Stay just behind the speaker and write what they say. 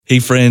Hey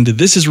friend,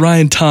 this is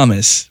Ryan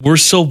Thomas. We're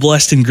so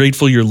blessed and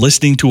grateful you're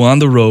listening to On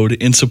the Road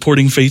and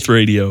supporting Faith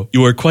Radio.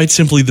 You are quite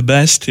simply the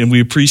best, and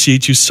we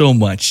appreciate you so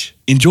much.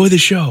 Enjoy the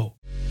show.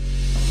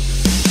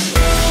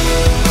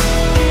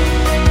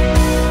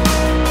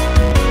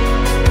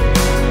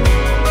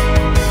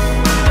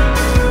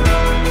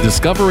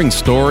 Discovering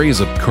stories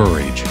of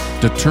courage,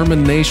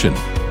 determination,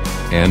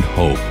 and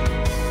hope.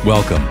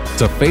 Welcome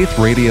to Faith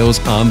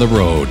Radio's On the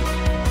Road.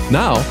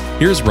 Now,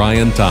 here's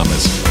Ryan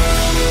Thomas.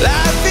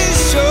 Life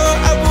is short,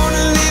 I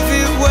wanna live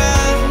it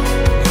well.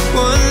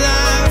 One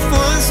life,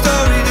 one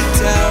story to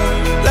tell.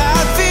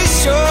 Life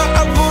is short,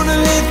 I wanna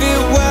live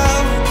it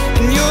well.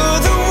 And you're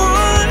the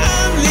one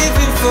I'm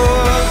living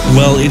for.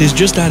 Well, it is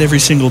just not every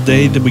single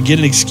day that we get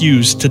an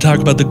excuse to talk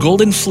about the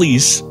Golden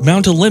Fleece,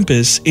 Mount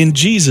Olympus, and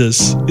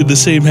Jesus in the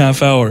same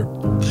half hour.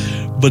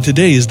 But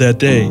today is that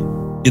day.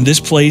 In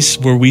this place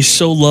where we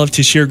so love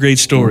to share great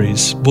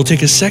stories, we'll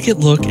take a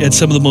second look at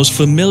some of the most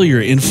familiar,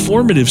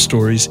 informative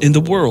stories in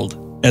the world.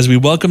 As we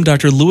welcome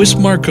Dr. Louis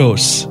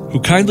Markos,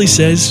 who kindly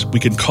says we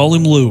can call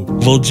him Lou.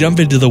 We'll jump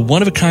into the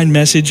one-of-a-kind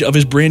message of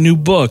his brand new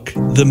book,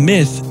 The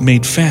Myth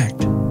Made Fact,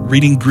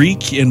 reading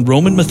Greek and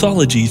Roman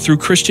mythology through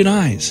Christian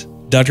eyes.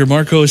 Dr.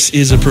 Markos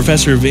is a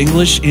professor of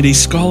English and a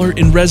scholar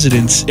in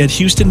residence at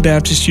Houston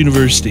Baptist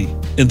University.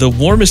 And the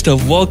warmest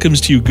of welcomes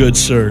to you, good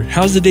sir.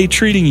 How's the day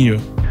treating you?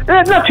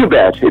 Not too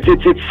bad.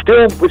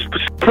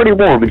 It's pretty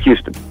warm in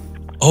Houston.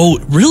 Oh,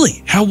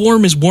 really? How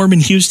warm is warm in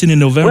Houston in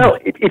November? Well,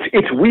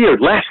 it's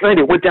weird. Last night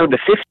it went down to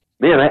 50.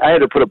 Man, I had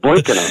to put a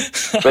blanket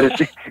on.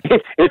 But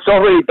it's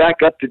already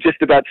back up to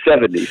just about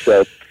 70.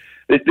 So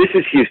this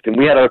is Houston.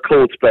 We had our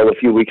cold spell a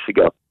few weeks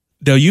ago.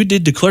 Now, you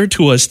did declare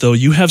to us, though,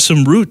 you have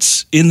some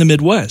roots in the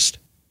Midwest.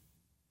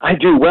 I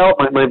do. Well,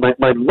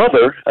 my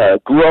mother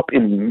grew up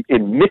in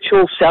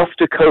Mitchell, South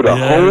Dakota,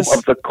 Yes. home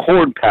of the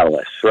Corn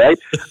Palace, right?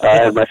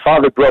 And my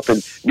father grew up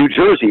in New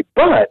Jersey.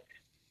 But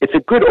it's a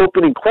good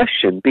opening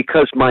question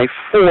because my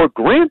four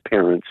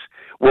grandparents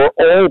were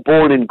all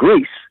born in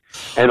Greece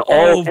and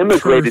all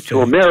emigrated to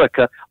perfect.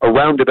 America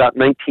around about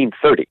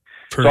 1930.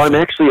 So Perfect. I'm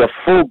actually a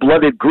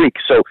full-blooded Greek.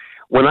 So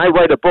when I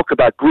write a book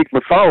about Greek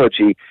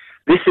mythology,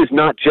 this is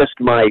not just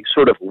my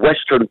sort of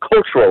Western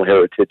cultural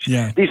heritage.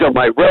 Yeah. These are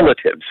my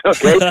relatives,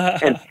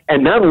 okay?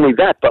 and not only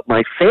that, but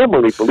my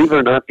family, believe it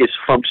or not, is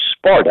from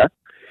Sparta.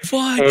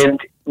 What? And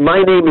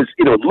my name is,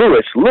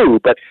 Louis, Lou,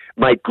 but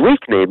my Greek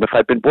name, if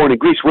I'd been born in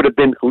Greece, would have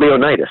been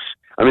Leonidas.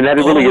 I mean, that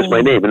really is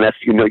my name, and that's,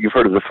 you've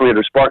heard of the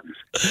 300 Spartans.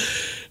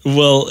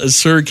 Well,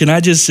 sir, can I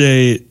just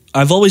say,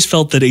 I've always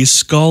felt that a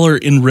scholar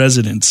in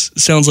residence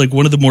sounds like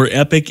one of the more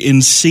epic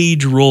and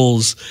sage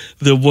roles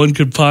that one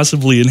could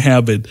possibly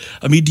inhabit.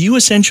 I mean, do you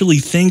essentially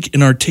think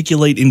and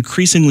articulate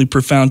increasingly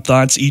profound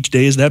thoughts each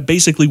day? Is that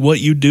basically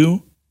what you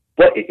do?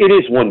 Well, it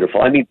is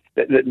wonderful. I mean,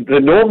 the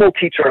normal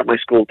teacher at my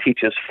school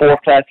teaches 4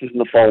 classes in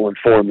the fall and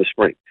 4 in the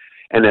spring.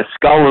 And as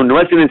scholar in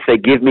residence, they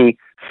give me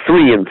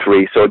 3 and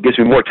 3, so it gives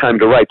me more time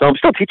to write. But I'm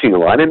still teaching a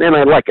lot, and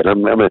I like it.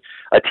 I'm a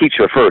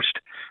teacher first.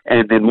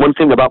 And then one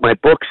thing about my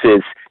books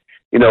is,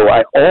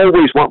 I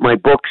always want my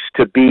books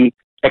to be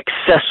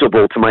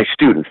accessible to my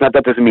students. Now,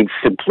 that doesn't mean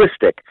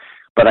simplistic,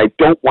 but I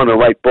don't want to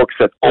write books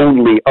that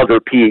only other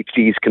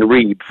PhDs can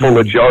read, full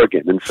of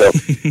jargon. And so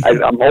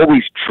I'm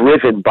always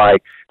driven by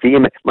the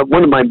image.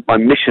 One of my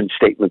mission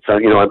statements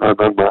on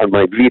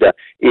my Vita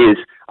is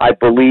I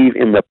believe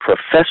in the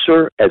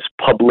professor as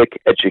public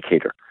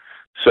educator.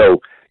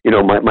 So,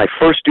 my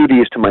first duty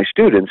is to my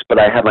students, but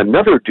I have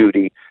another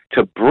duty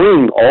to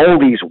bring all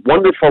these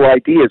wonderful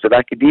ideas of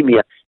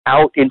academia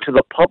out into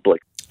the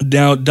public.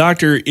 Now,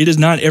 Doctor, it is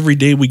not every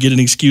day we get an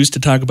excuse to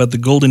talk about the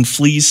Golden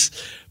Fleece,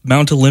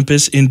 Mount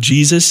Olympus, and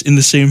Jesus in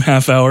the same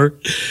half hour.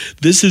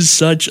 This is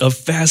such a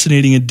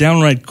fascinating and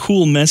downright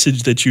cool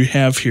message that you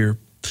have here.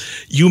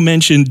 You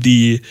mentioned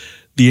the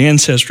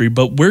ancestry,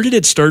 but where did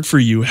it start for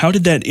you? How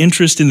did that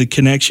interest in the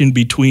connection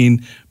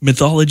between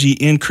mythology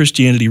and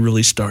Christianity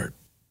really start?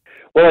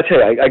 Well, I tell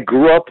you, I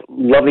grew up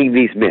loving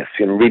these myths,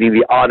 reading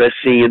the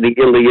Odyssey and the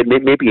Iliad,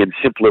 maybe in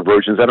simpler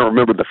versions. I don't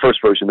remember the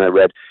first version I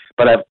read,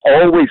 but I've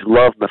always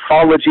loved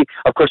mythology.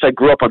 Of course, I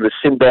grew up on the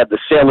Sinbad, the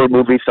Sailor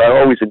movie, so I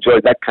always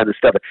enjoyed that kind of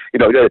stuff.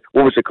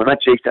 What was it called?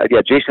 Not Jason,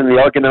 Jason and the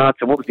Argonauts,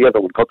 and what was the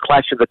other one called?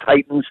 Clash of the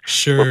Titans,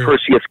 Sure. where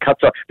Perseus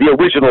cuts off the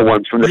original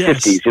ones from the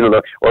Yes. 50s,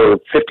 or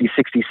 50s,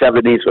 60s,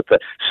 70s with the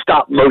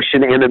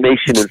stop-motion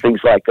animation and things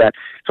like that.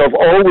 So I've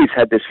always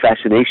had this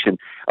fascination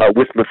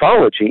with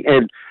mythology,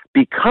 and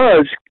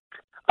because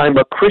I'm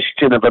a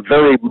Christian of a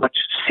very much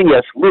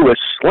C.S. Lewis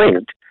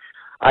slant,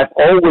 I've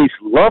always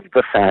loved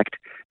the fact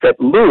that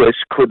Lewis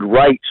could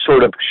write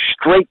sort of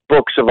straight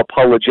books of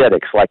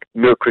apologetics like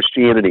Mere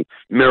Christianity,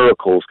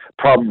 Miracles,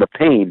 Problem of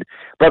Pain,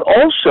 but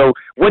also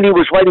when he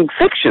was writing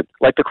fiction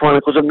like the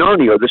Chronicles of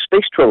Narnia or the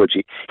Space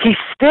Trilogy, he's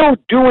still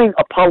doing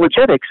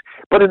apologetics,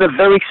 but in a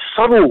very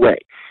subtle way.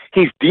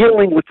 He's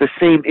dealing with the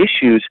same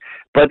issues,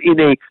 but in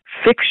a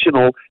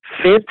fictional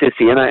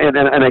fantasy. And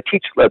I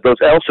teach those.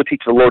 I also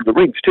teach the Lord of the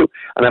Rings too.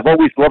 And I've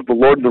always loved the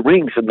Lord of the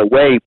Rings and the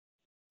way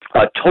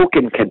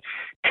Tolkien can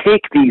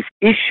take these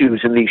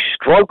issues and these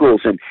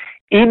struggles and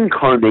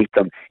incarnate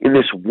them in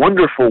this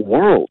wonderful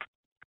world.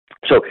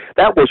 So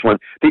that was one.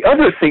 The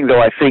other thing,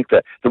 though, I think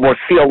that the more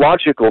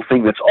theological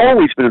thing that's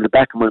always been in the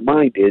back of my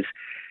mind is,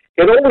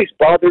 it always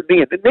bothered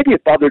me, and maybe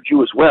it bothered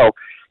you as well.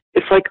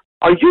 It's like,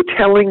 are you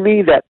telling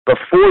me that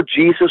before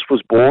Jesus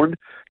was born,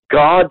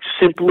 God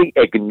simply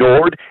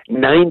ignored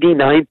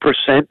 99%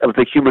 of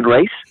the human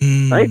race,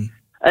 right?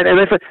 And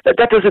I thought,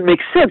 that doesn't make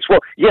sense. Well,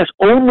 yes,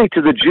 only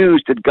to the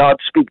Jews did God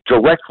speak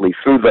directly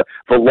through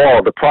the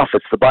law, the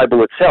prophets, the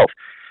Bible itself.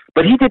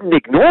 But he didn't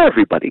ignore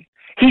everybody.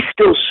 He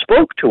still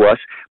spoke to us,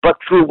 but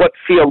through what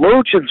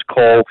theologians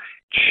call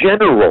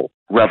general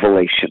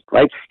revelation,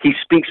 right? He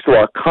speaks through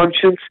our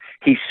conscience,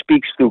 he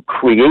speaks through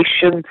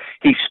creation,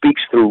 he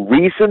speaks through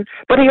reason,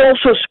 but he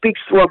also speaks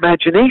through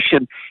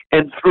imagination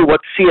and through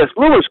what C.S.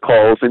 Lewis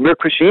calls, in Mere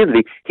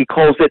Christianity, he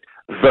calls it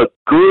the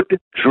good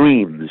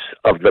dreams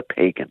of the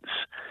pagans.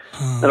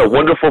 Isn't that a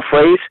wonderful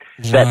phrase?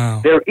 Wow.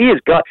 That there is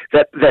God,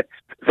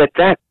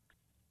 that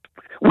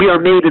we are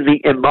made in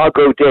the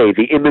imago Dei,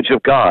 the image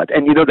of God.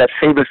 And you know that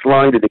famous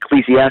line in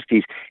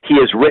Ecclesiastes, he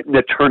has written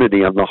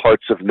eternity on the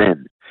hearts of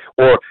men.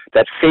 Or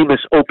that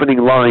famous opening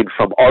line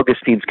from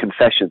Augustine's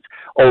Confessions,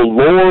 O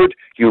Lord,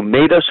 you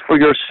made us for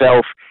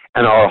yourself,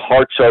 and our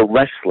hearts are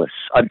restless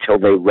until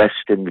they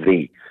rest in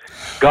thee.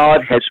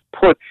 God has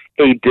put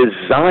a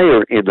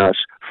desire in us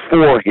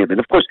for him. And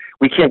of course,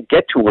 we can't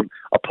get to him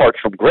apart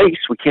from grace.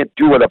 We can't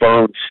do it of our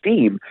own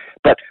steam.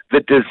 But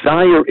the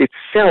desire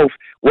itself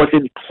was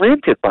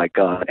implanted by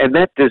God, and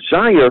that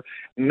desire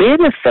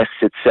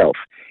manifests itself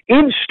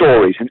in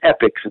stories and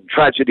epics and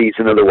tragedies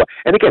and other ways.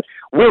 And again,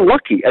 we're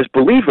lucky as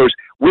believers,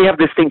 we have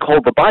this thing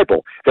called the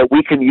Bible that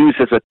we can use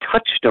as a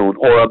touchstone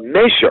or a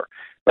measure.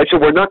 Right? So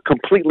we're not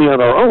completely on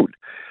our own.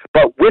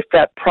 But with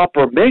that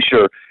proper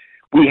measure,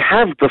 we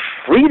have the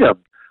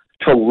freedom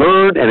to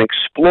learn and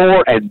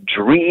explore and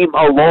dream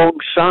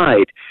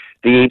alongside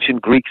the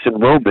ancient Greeks and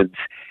Romans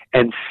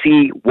and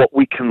see what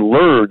we can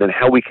learn and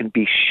how we can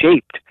be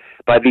shaped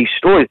by these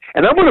stories.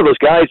 And I'm one of those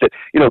guys that,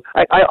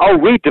 I'll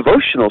read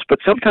devotionals, but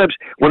sometimes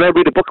when I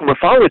read a book of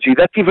mythology,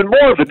 that's even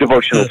more of a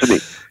devotional to me,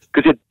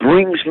 because it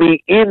brings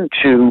me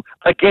into,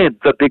 again,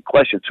 the big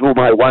questions. Who am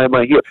I? Why am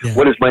I here? Yeah.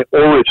 What is my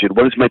origin?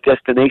 What is my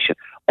destination?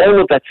 All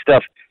of that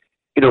stuff,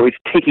 is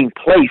taking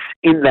place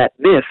in that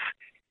myth,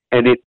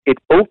 and it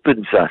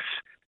opens us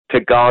to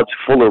God's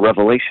fuller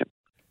revelation.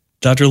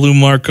 Dr. Lou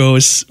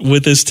Markos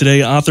with us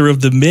today, author of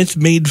The Myth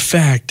Made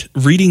Fact,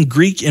 Reading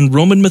Greek and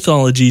Roman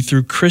Mythology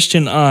Through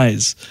Christian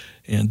Eyes.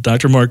 And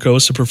Dr.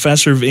 Markos, a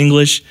professor of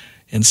English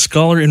and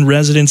scholar in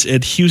residence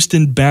at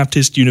Houston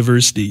Baptist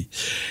University.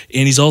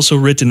 And he's also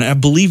written, I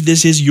believe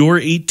this is your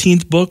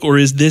 18th book, or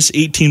is this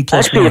 18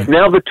 plus Actually, 1? It's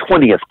now the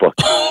 20th book.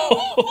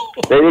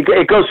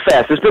 It goes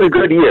fast. It's been a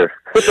good year.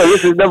 So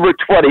this is number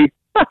 20.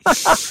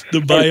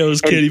 The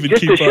bios can't even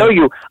keep up. Just to show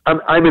you,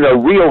 I'm in a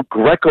real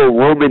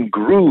Greco-Roman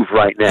groove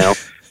right now.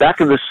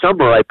 Back in the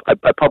summer,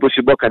 I published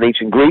a book on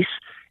ancient Greece.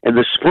 In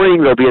the spring,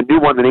 there'll be a new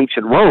one on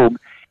ancient Rome.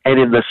 And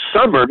in the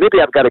summer, maybe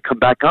I've got to come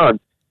back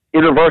on,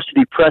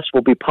 University Press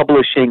will be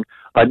publishing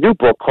a new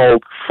book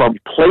called From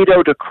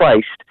Plato to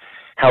Christ,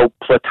 How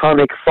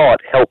Platonic Thought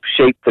Helped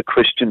Shape the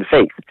Christian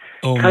Faith.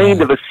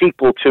 Kind of a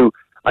sequel to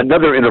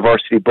another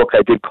university book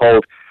I did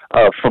called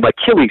From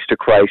Achilles to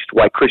Christ,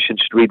 Why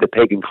Christians Should Read the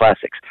Pagan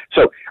Classics.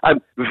 So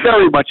I'm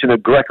very much in a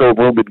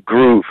Greco-Roman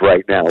groove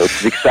right now.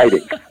 It's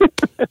exciting.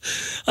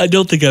 I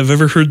don't think I've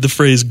ever heard the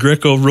phrase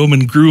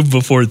Greco-Roman groove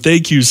before.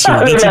 Thank you,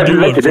 sir. That's a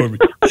new one for me.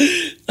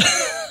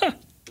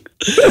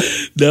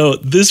 No,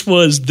 this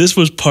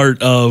was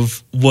part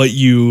of what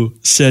you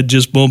said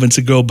just moments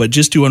ago, but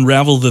just to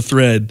unravel the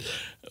thread,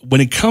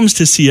 when it comes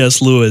to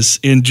C.S. Lewis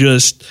and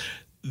just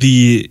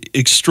the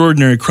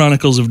extraordinary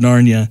Chronicles of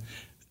Narnia,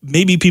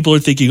 maybe people are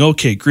thinking,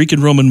 okay, Greek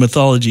and Roman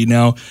mythology.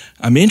 Now,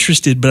 I'm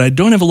interested, but I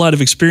don't have a lot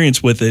of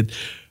experience with it.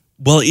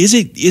 Well, is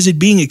it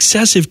being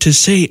excessive to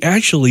say,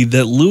 actually,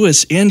 that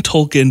Lewis and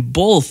Tolkien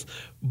both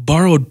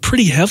borrowed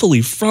pretty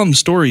heavily from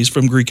stories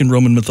from Greek and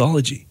Roman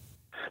mythology?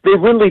 They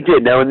really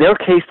did. Now, in their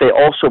case, they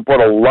also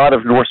brought a lot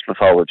of Norse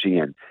mythology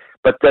in.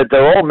 But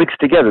they're all mixed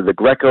together. The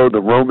Greco, the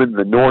Roman,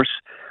 the Norse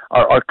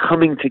are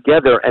coming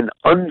together and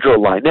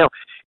underline. Now,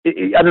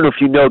 I don't know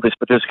if you know this,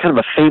 but there's kind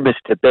of a famous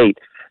debate.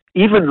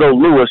 Even though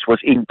Lewis was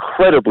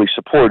incredibly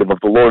supportive of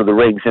The Lord of the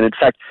Rings, and in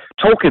fact,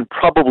 Tolkien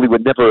probably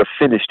would never have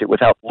finished it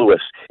without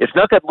Lewis. It's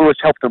not that Lewis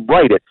helped him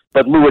write it,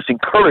 but Lewis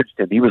encouraged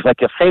him. He was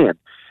like a fan.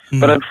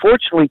 But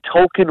unfortunately,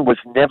 Tolkien was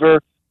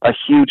never a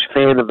huge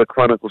fan of the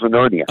Chronicles of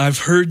Narnia. I've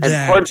heard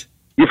that.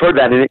 You've heard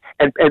that.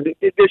 And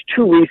there's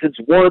two reasons.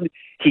 One,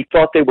 he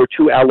thought they were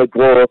too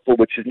allegorical,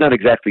 which is not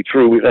exactly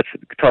true. Let's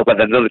talk about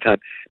that another time.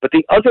 But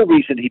the other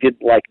reason he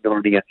didn't like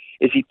Narnia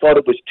is he thought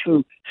it was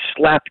too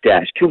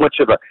slapdash, too much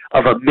of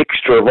a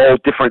mixture of all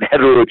different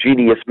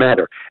heterogeneous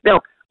matter.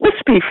 Now,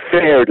 let's be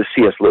fair to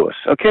C.S. Lewis,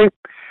 okay?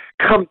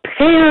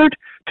 Compared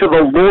to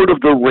The Lord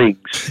of the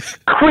Rings,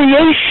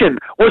 creation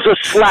was a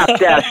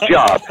slapdash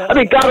job. I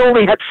mean, God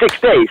only had 6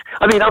 days.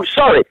 I mean, I'm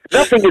sorry,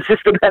 nothing is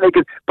systematic,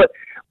 but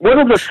one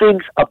of the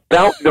things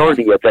about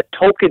Narnia that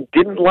Tolkien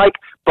didn't like,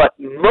 but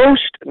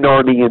most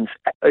Narnians,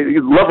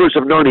 lovers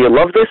of Narnia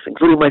love this,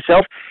 including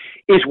myself,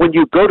 is when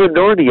you go to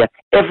Narnia,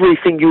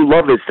 everything you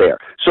love is there.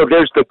 So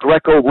there's the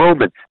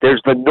Greco-Roman,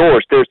 there's the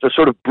Norse, there's the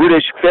sort of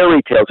British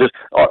fairy tales, there's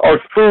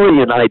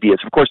Arthurian ideas.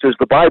 Of course, there's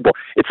the Bible.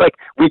 It's like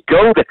we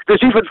go there.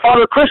 There's even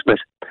Father Christmas.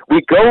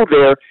 We go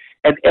there,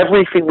 and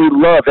everything we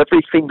love,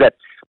 everything that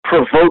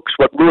provokes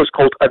what Lewis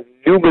called a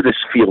numinous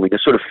feeling, a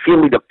sort of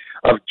feeling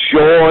of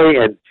joy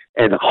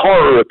and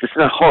horror. It's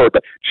not horror,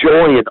 but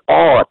joy and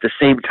awe at the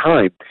same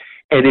time.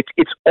 And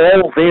it's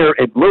all there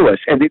in Lewis,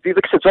 and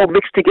it's all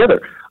mixed together.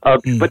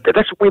 But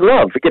that's what we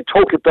love. Again,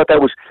 Tolkien thought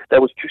that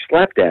was too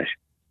slapdash.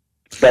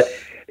 But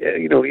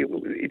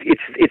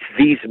it's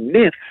these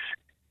myths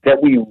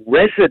that we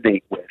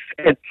resonate with.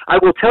 And I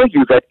will tell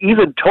you that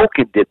even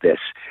Tolkien did this,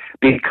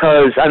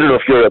 because I don't know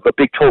if you're a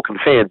big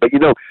Tolkien fan, but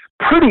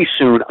pretty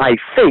soon I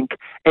think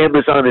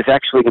Amazon is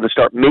actually going to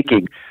start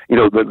making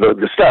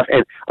the stuff,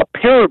 and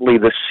apparently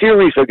the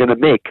series they're going to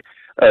make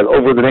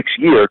over the next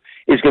year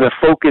is going to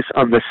focus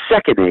on the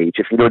Second Age,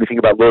 if you know anything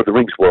about Lord of the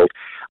Rings world,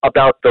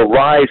 about the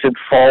rise and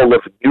fall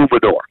of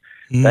Numenor.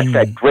 That's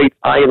that great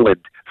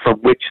island from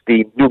which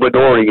the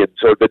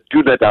Númenóreans or the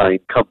Dúnedain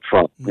come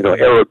from,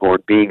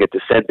 Aragorn being a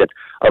descendant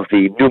of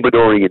the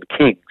Númenórean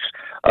kings.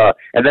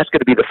 And that's going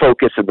to be the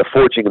focus in the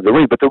forging of the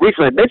ring. But the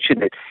reason I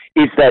mention it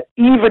is that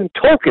even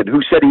Tolkien,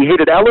 who said he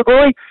hated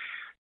allegory,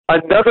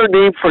 another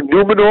name for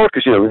Numenor,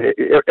 because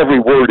every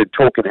word in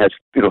Tolkien has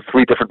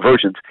 3 different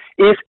versions,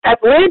 is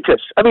Atlantis.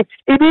 I mean,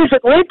 it is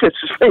Atlantis.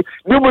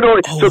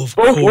 Numenor. So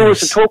both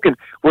Lewis and Tolkien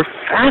were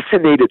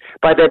fascinated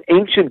by that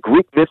ancient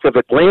Greek myth of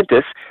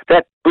Atlantis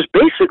that was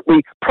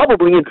basically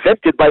probably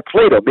invented by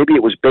Plato. Maybe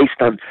it was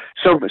based on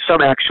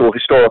some actual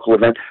historical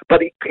event,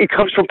 but it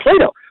comes from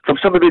Plato, from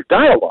some of his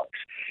dialogues.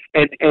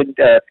 And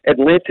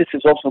Atlantis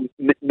is also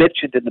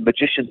mentioned in The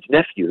Magician's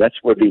Nephew.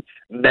 That's where the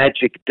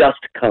magic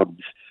dust comes.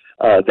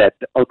 That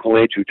Uncle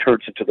Andrew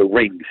turns into the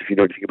rings, if you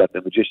know anything about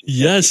The Magician.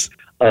 Yes.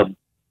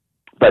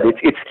 But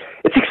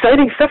it's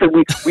exciting stuff, and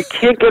we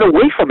can't get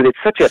away from it. It's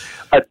such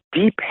a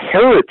deep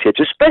heritage,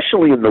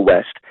 especially in the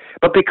West.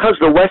 But because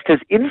the West has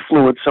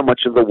influenced so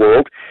much of the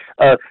world,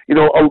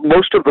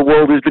 most of the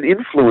world has been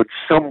influenced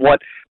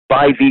somewhat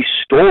by these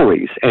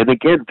stories, and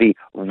again, the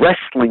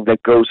wrestling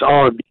that goes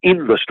on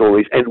in the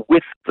stories and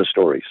with the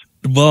stories.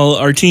 Well,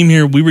 our team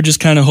here, we were just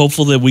kind of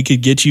hopeful that we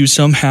could get you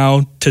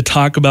somehow to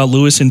talk about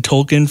Lewis and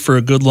Tolkien for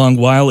a good long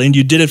while, and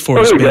you did it for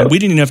us, man. We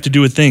didn't even have to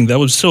do a thing. That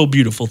was so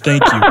beautiful.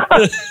 Thank you.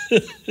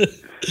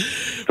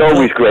 It's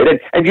always great.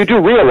 And you do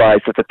realize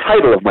that the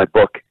title of my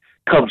book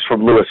comes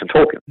from Lewis and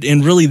Tolkien.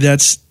 And really,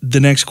 that's the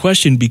next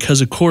question,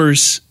 because, of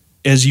course,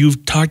 as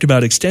you've talked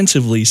about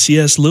extensively,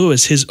 C.S.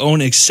 Lewis, his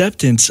own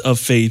acceptance of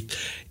faith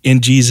in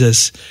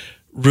Jesus,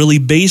 really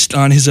based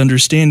on his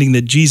understanding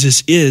that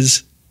Jesus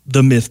is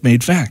the myth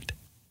made fact.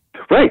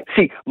 Right.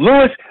 See,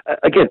 Lewis,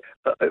 again,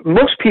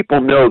 most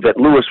people know that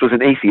Lewis was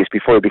an atheist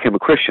before he became a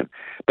Christian,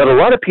 but a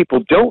lot of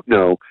people don't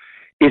know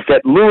is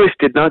that Lewis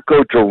did not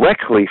go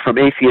directly from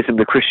atheism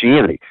to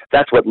Christianity.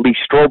 That's what Lee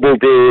Strobel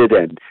did,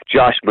 and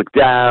Josh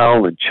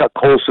McDowell, and Chuck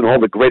Colson, all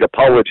the great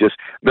apologists,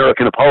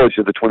 American apologists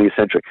of the 20th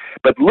century.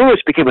 But Lewis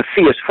became a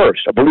theist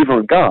first, a believer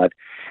in God,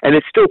 and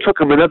it still took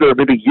him another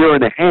maybe year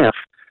and a half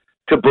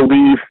to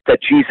believe that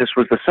Jesus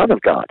was the Son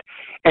of God.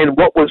 And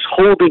what was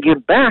holding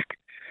him back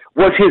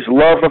was his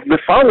love of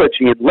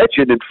mythology and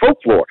legend and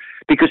folklore,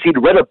 because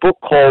he'd read a book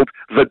called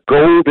The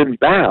Golden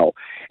Bough.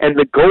 And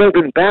The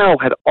Golden Bough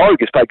had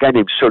Argus by a guy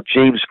named Sir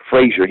James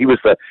Fraser. He was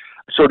the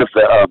sort of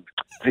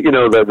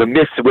the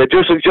myth with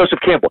Joseph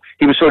Campbell.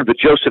 He was sort of the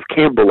Joseph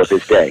Campbell of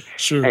his day.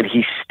 Sure. And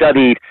he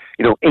studied,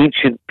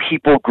 ancient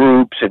people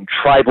groups and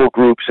tribal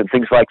groups and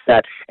things like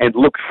that, and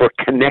looked for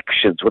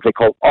connections, what they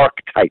call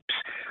archetypes,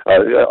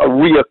 a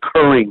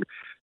reoccurring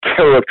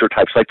character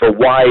types, like the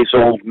wise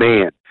old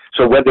man.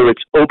 So whether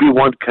it's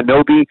Obi-Wan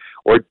Kenobi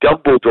or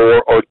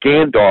Dumbledore or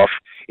Gandalf,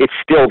 it's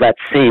still that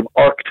same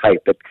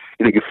archetype that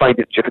you find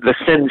it. The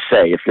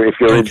sensei, if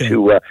you're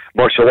into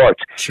martial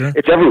arts, sure.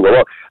 It's everywhere.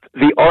 Well,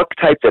 the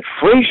archetype that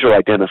Fraser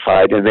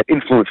identified and that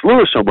influenced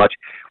Lewis so much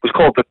was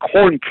called the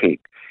Corn King.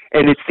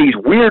 And it's these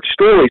weird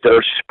stories that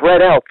are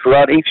spread out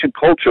throughout ancient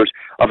cultures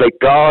of a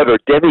god or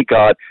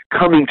demigod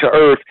coming to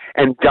Earth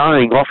and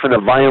dying, often a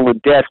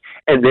violent death,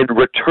 and then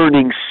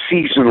returning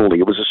seasonally.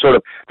 It was a sort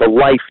of the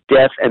life,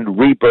 death, and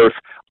rebirth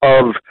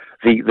of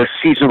the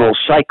seasonal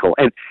cycle.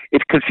 And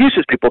it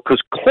confuses people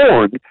because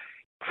corn,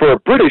 for a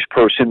British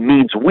person,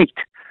 means wheat.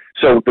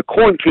 So the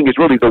Corn King is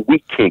really the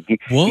wheat king.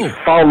 He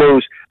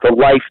follows the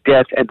life,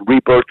 death, and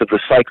rebirth of the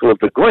cycle of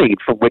the grain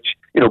from which,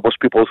 most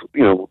people,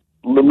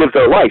 live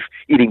their life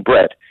eating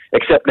bread,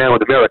 except now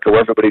in America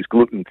where everybody's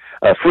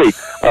gluten-free.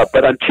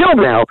 But until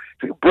now,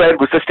 bread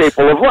was the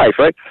staple of life,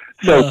 right?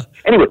 So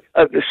anyway,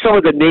 some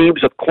of the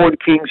names of Corn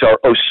Kings are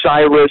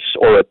Osiris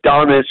or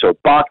Adonis or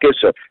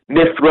Bacchus or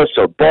Mithras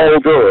or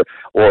Balder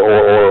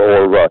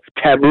or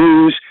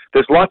Tammuz.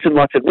 There's lots and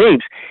lots of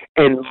names.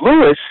 And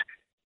Lewis,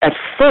 at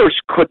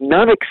first, could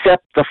not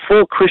accept the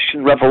full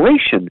Christian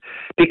revelation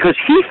because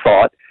he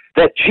thought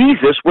that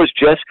Jesus was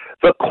just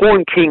the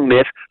corn king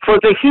myth for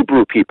the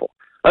Hebrew people.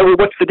 I mean,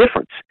 what's the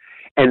difference?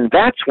 And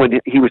that's when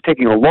he was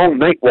taking a long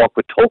night walk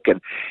with Tolkien,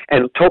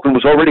 and Tolkien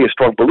was already a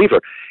strong believer.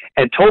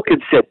 And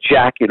Tolkien said,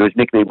 Jack, his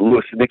nickname,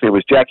 Lewis, his nickname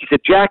was Jack. He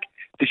said, Jack,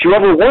 did you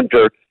ever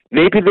wonder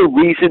maybe the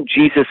reason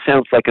Jesus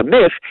sounds like a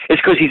myth is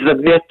because he's the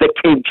myth that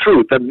came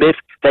true, the myth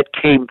that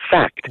came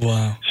fact.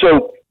 Wow.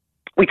 So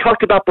we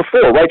talked about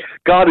before, right?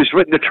 God has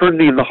written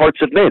eternity in the hearts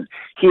of men.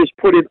 He has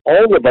put in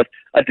all of us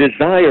a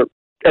desire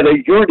and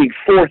a yearning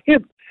for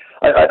him,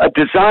 a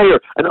desire,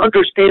 an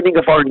understanding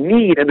of our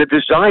need, and a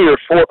desire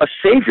for a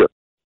Savior.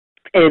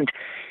 And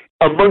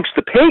amongst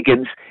the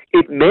pagans,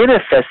 it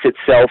manifests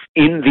itself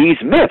in these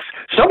myths,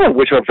 some of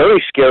which are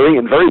very scary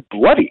and very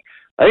bloody,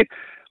 right?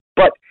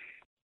 But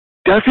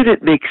doesn't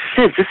it make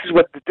sense? This is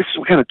what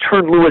kind of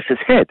turned Lewis's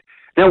head.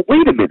 Now,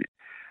 wait a minute.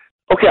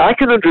 Okay, I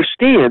can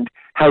understand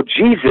how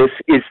Jesus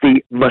is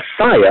the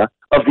Messiah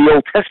of the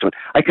Old Testament.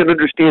 I can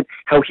understand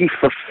how he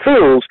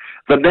fulfills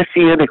the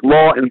Messianic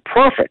law and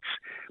prophets.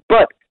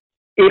 But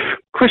if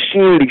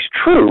Christianity is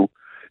true,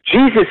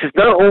 Jesus is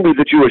not only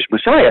the Jewish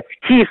Messiah,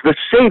 he's the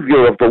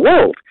Savior of the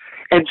world.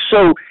 And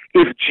so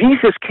if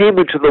Jesus came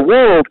into the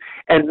world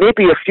and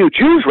maybe a few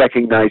Jews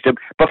recognized him,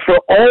 but for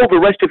all the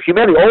rest of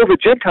humanity, all the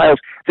Gentiles,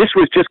 this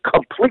was just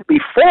completely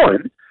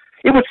foreign,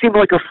 it would seem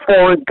like a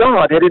foreign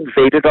God had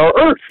invaded our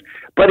earth.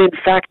 But in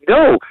fact,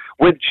 no.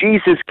 When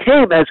Jesus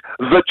came as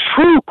the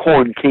true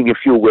corn king, if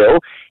you will,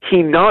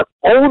 he not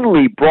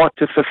only brought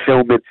to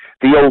fulfillment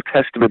the Old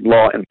Testament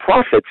law and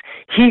prophets,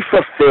 he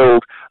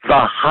fulfilled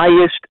the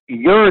highest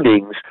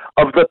yearnings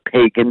of the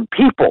pagan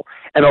people.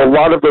 And a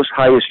lot of those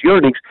highest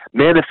yearnings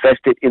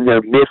manifested in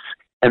their myths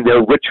and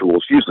their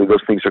rituals. Usually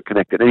those things are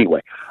connected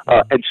anyway.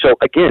 And so,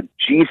 again,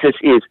 Jesus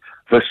is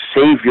the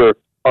Savior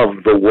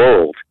of the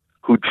world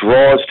who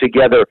draws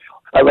together,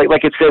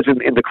 like it says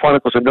in the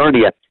Chronicles of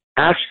Narnia,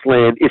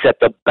 Aslan is at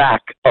the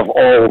back of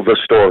all the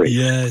stories.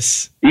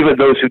 Yes. Even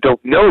those who don't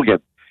know him,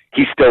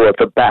 he's still at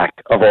the back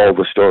of all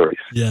the stories.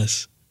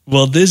 Yes.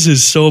 Well, this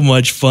is so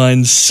much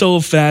fun, so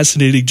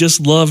fascinating.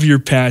 Just love your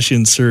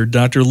passion, sir.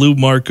 Dr. Lou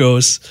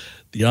Markos,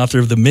 the author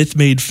of The Myth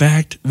Made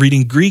Fact,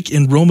 reading Greek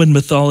and Roman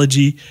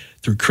mythology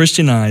through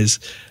Christian eyes.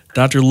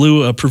 Dr.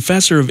 Lou, a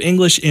professor of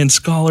English and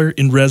scholar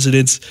in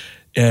residence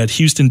at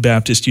Houston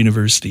Baptist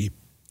University.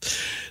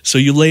 So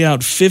you lay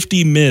out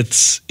 50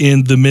 myths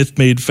in The Myth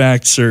Made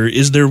Fact, sir.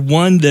 Is there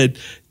one that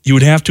you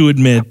would have to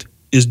admit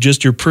is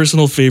just your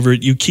personal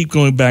favorite? You keep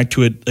going back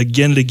to it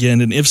again and again,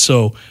 and if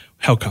so,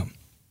 how come?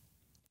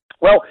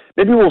 Well,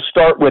 maybe we'll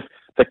start with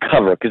the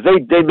cover, because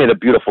they made a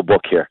beautiful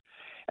book here.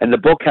 And the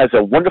book has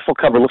a wonderful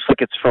cover. Looks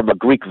like it's from a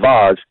Greek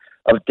vase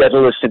of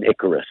Daedalus and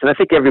Icarus. And I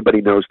think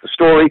everybody knows the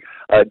story.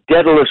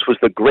 Daedalus was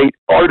the great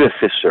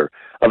artificer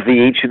of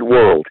the ancient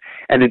world.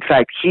 And in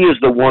fact, he is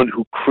the one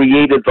who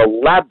created the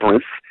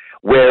labyrinth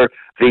where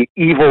the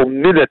evil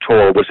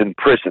Minotaur was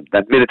imprisoned.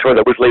 That Minotaur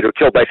that was later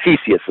killed by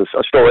Theseus,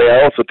 a story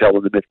I also tell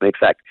in The Myth Made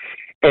Fact.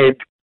 And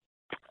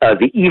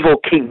the evil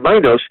King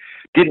Minos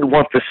didn't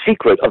want the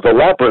secret of the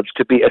labyrinth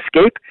to be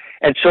escape,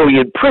 and so he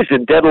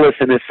imprisoned Daedalus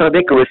and his son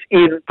Icarus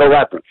in the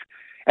labyrinth.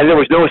 And there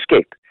was no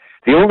escape.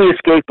 The only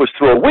escape was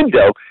through a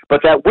window,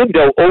 but that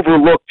window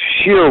overlooked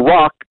sheer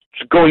rock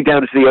going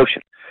down into the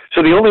ocean.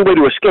 So the only way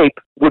to escape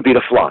would be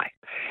to fly.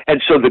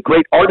 And so the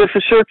great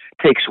artificer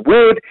takes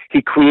wood,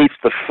 he creates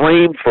the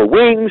frame for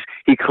wings,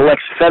 he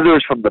collects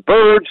feathers from the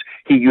birds,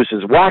 he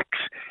uses wax,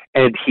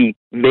 and he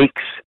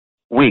makes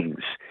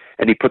wings.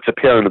 And he puts a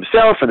pair on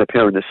himself and a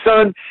pair on his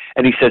son,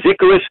 and he says,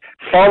 Icarus,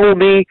 follow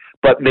me,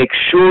 but make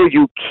sure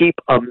you keep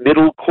a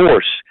middle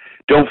course.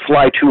 Don't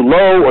fly too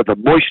low, or the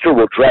moisture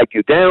will drag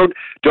you down.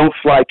 Don't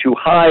fly too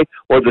high,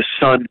 or the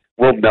sun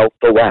will melt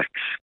the wax.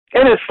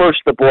 And at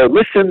first the boy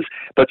listens,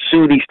 but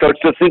soon he starts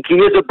to think he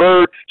is a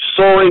bird,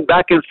 soaring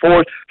back and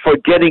forth,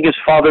 forgetting his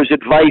father's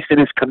advice and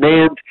his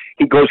commands.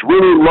 He goes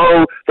really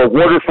low, the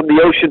water from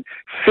the ocean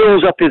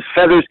fills up his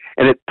feathers,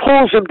 and it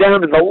pulls him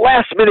down. In the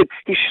last minute,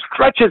 he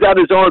stretches out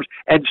his arms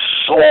and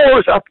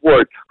soars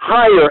upward,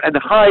 higher and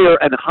higher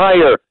and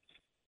higher.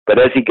 But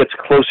as he gets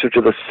closer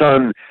to the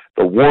sun,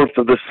 the warmth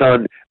of the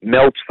sun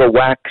melts the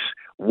wax.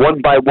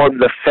 One by one,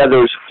 the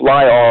feathers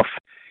fly off,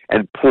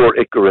 and poor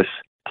Icarus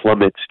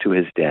plummets to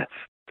his death.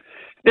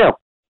 Now,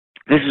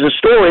 this is a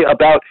story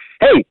about,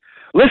 hey,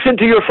 listen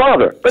to your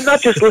father, but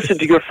not just listen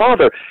to your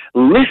father.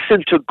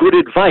 Listen to good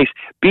advice.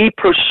 Be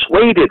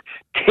persuaded.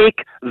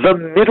 Take the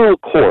middle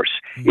course.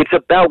 It's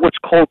about what's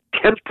called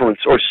temperance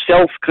or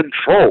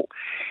self-control.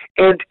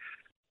 And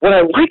what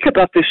I like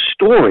about this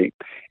story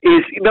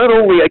is not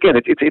only, again,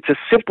 it's a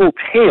simple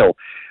tale,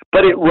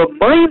 but it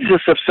reminds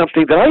us of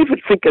something that I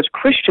even think as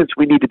Christians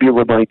we need to be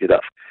reminded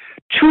of.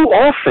 Too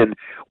often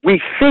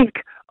we think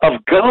of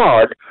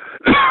God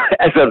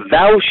as a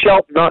thou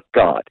shalt not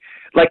God.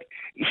 Like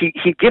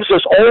he gives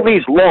us all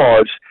these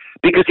laws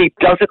because he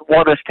doesn't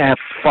want us to have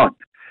fun.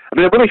 I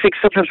mean, I really think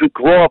sometimes we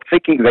grow up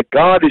thinking that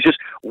God is just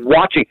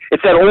watching.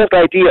 It's that old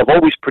idea of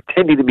always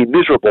pretending to be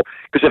miserable,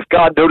 because if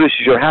God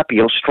notices you're happy,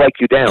 he'll strike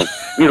you down.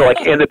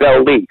 Like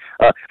Annabelle Lee.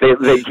 They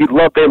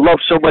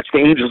loved so much the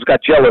angels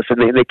got jealous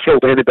and they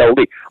killed Annabelle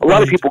Lee. A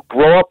lot of people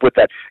grow up with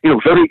that,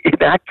 very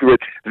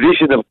inaccurate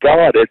vision of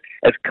God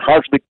as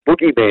cosmic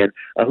boogeyman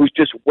who's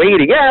just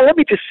waiting. Yeah, let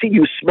me just see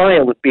you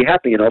smile and be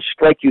happy and I'll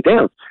strike you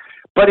down.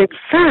 But in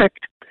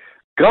fact,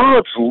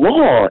 God's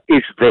law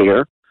is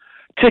there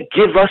to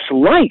give us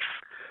life.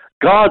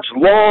 God's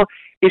law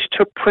is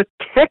to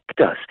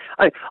protect us.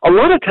 A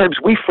lot of times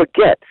we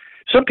forget.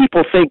 Some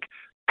people think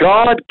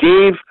God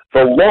gave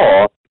the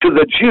law to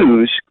the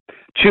Jews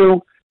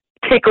to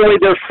take away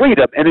their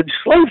freedom and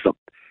enslave them.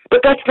 But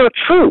that's not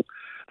true.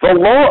 The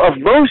law of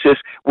Moses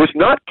was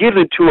not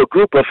given to a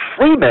group of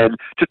free men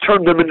to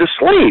turn them into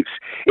slaves.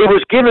 It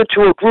was given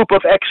to a group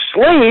of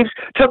ex-slaves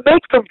to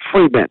make them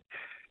free men.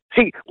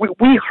 See,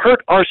 we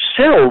hurt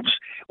ourselves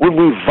when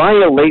we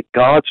violate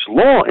God's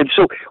law, and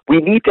so we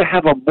need to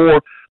have a more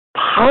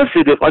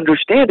positive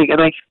understanding,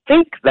 and I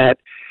think that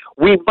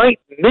we might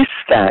miss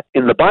that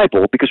in the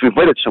Bible because we've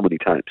read it so many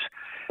times.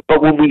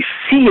 But when we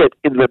see it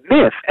in the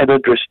myth and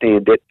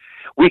understand it,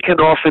 we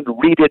can often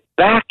read it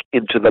back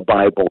into the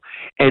Bible.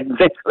 And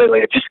then,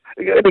 just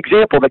an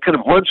example that kind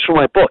of runs through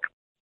my book.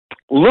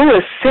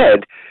 Lewis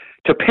said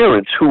to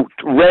parents who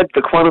read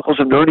the Chronicles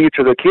of Narnia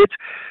to their kids,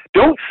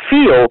 don't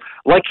feel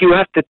like you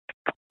have to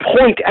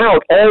point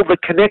out all the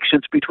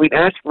connections between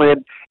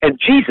Aslan and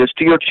Jesus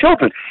to your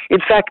children. In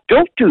fact,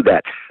 don't do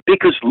that,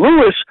 because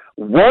Lewis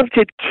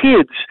wanted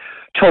kids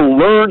to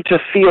learn to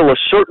feel a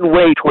certain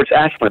way towards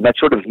Aslan, that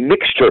sort of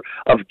mixture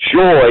of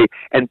joy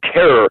and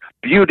terror,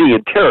 beauty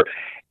and terror.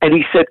 And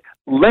he said,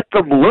 let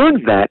them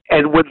learn that,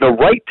 and when the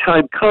right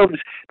time comes,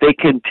 they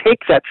can take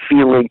that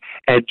feeling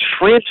and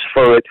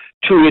transfer it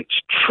to its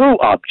true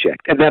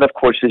object, and that, of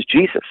course, is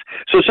Jesus.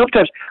 So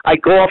sometimes I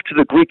go off to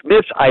the Greek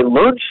myths, I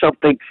learn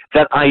something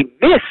that I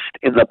missed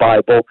in the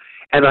Bible,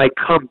 and I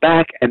come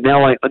back, and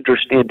now I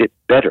understand it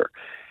better.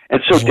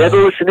 And so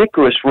Daedalus and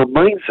Icarus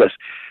reminds us,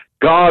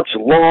 God's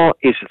law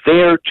is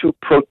there to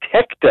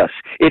protect us.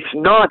 It's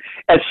not,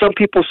 as some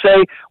people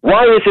say,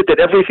 why is it that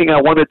everything I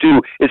want to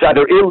do is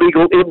either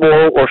illegal,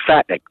 immoral, or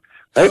fattening?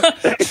 Right?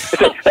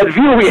 That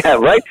view we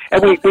have, right?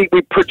 And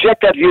we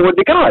project that view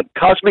into God,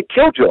 cosmic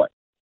killjoy.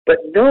 But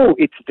no,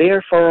 it's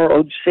there for our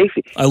own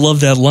safety. I love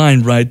that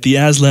line, right? The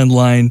Aslan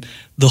line,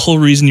 the whole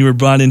reason you were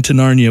brought into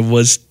Narnia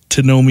was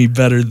to know me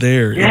better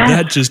there. Yes. And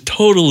that just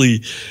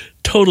totally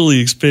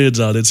expands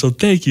on it. So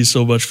thank you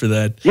so much for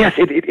that. Yes,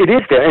 it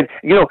is there. And,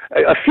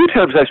 a few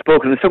times I've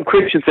spoken, and some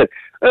Christians said,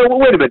 oh, well,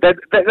 wait a minute,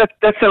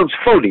 that sounds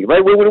phony,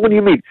 right? What do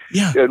you mean?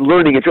 Yeah.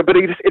 Learning it. But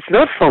it's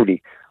not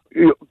phony.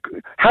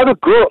 How do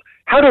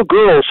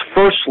girls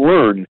first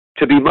learn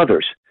to be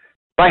mothers?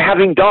 By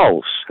having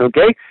dolls,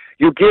 okay?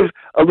 You give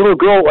a little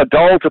girl a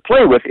doll to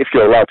play with, if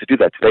you're allowed to do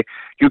that today.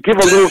 You give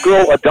a little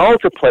girl a doll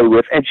to play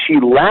with, and she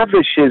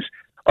lavishes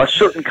a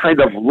certain kind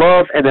of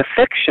love and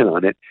affection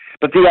on it.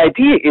 But the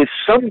idea is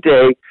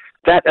someday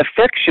that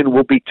affection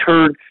will be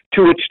turned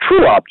to its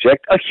true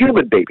object, a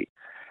human baby.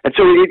 And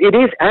so it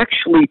is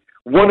actually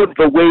one of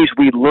the ways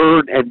we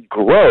learn and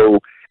grow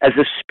as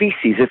a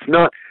species. It's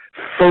not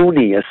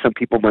phony, as some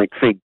people might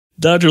think.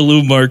 Dr.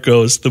 Lou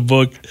Markos, the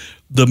book,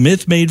 The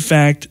Myth Made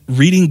Fact,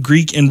 Reading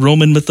Greek and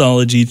Roman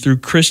Mythology Through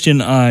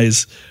Christian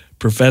Eyes,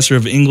 professor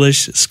of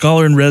English,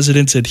 scholar in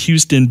residence at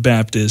Houston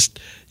Baptist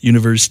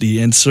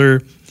University. And, sir,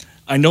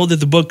 I know that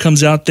the book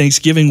comes out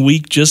Thanksgiving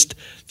week, just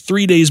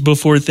 3 days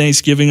before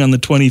Thanksgiving on the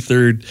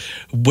 23rd.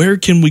 Where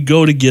can we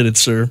go to get it,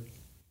 sir?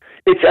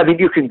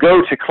 You can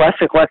go to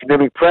Classical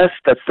Academic Press,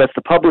 that's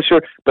the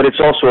publisher, but it's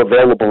also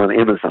available on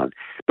Amazon.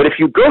 But if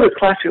you go to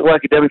Classical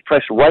Academic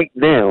Press right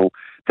now,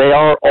 they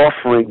are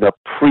offering a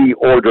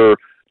pre-order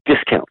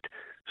discount.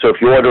 So if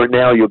you order it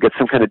now, you'll get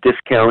some kind of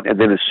discount, and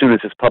then as soon as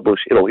it's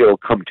published, it'll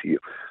come to you.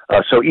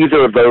 So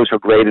either of those are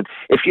great. And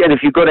if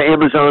you go to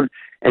Amazon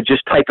and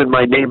just type in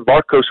my name,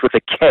 Markos with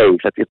a K,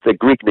 it's a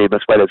Greek name,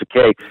 that's why there's a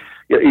K,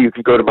 you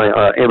can go to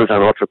my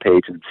Amazon Author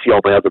page and see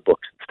all my other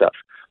books and stuff.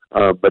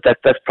 But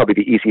that's probably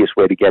the easiest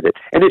way to get it.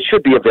 And it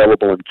should be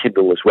available in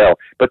Kindle as well.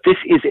 But this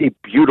is a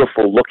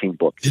beautiful looking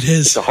book. It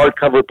is. It's a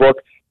hardcover book,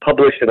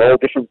 published in all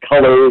different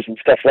colors and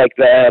stuff like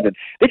that. And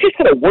they just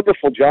did a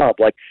wonderful job.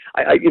 Like,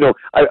 I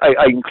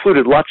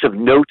included lots of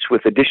notes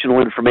with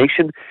additional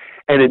information.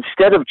 And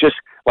instead of just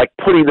like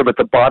putting them at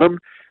the bottom,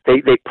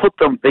 they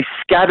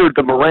scattered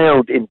them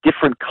around in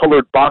different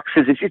colored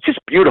boxes. It's just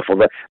beautiful.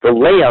 The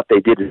layout they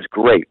did is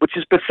great, which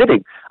is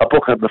befitting a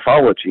book on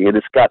mythology. And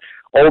it's got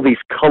all these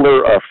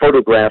color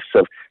photographs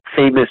of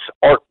famous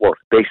artwork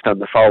based on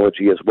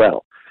mythology as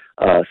well.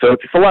 So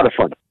it's a lot of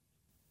fun.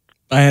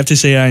 I have to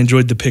say I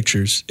enjoyed the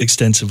pictures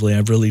extensively. I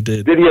really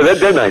did. Yeah,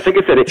 they're nice. Like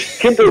I said,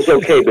 Kindle's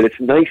okay, but it's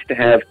nice to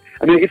have.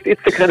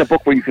 It's the kind of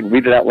book where you can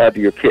read it out loud to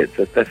your kids.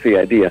 That's the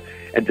idea,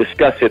 and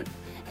discuss it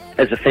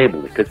as a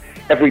family, because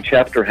every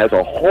chapter has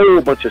a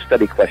whole bunch of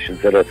study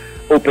questions that are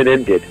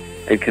open-ended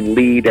and can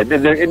lead,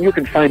 and you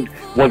can find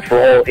one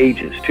for all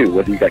ages too,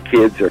 whether you got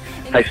kids or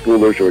high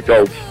schoolers or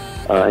adults.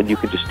 and you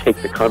can just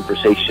take the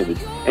conversation in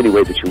any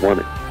way that you want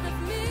it.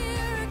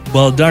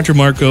 Well, Dr.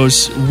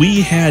 Marcos,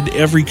 we had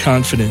every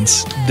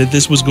confidence that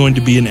this was going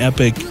to be an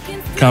epic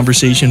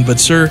conversation, but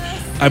sir,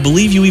 I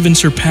believe you even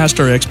surpassed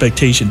our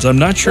expectations. I'm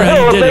not sure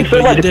how you did it,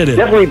 but you did it.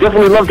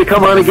 Definitely love to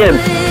come on again.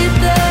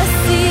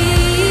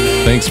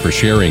 Thanks for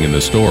sharing in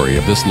the story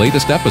of this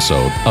latest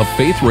episode of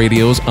Faith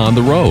Radio's On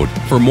the Road.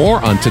 For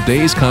more on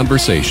today's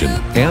conversation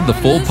and the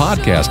full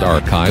podcast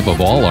archive of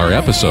all our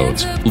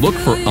episodes, look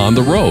for On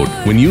the Road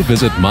when you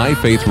visit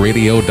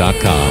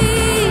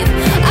myfaithradio.com.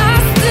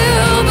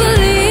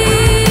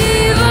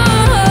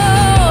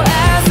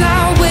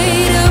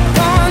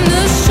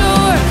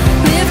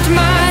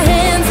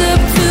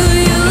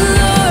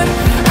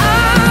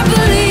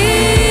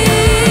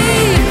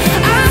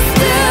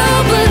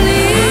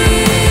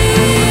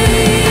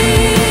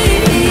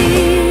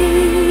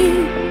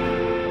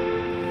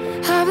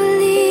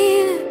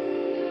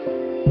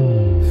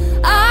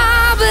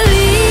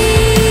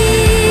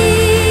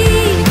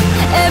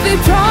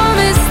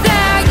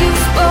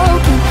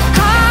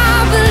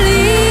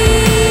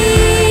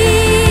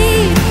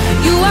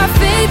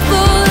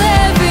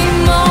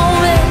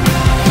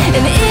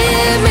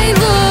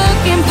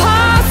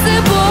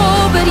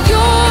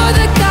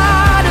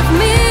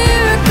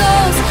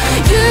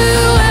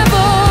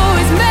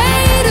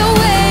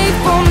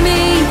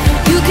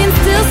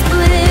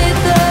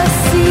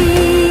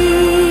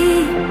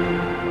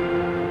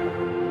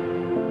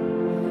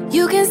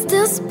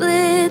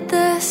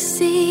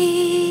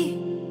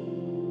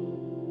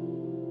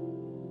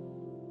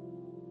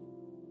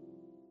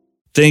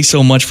 Thanks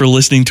so much for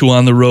listening to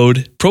On the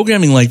Road.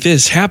 Programming like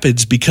this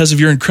happens because of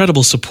your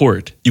incredible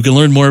support. You can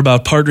learn more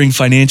about partnering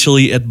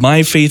financially at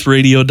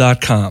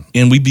myfaithradio.com.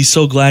 And we'd be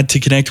so glad to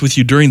connect with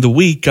you during the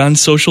week on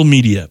social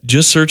media.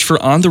 Just search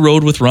for On the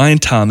Road with Ryan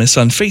Thomas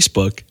on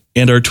Facebook.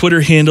 And our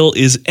Twitter handle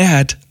is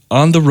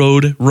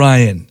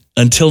 @OnTheRoadRyan.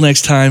 Until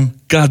next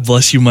time, God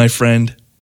bless you, my friend.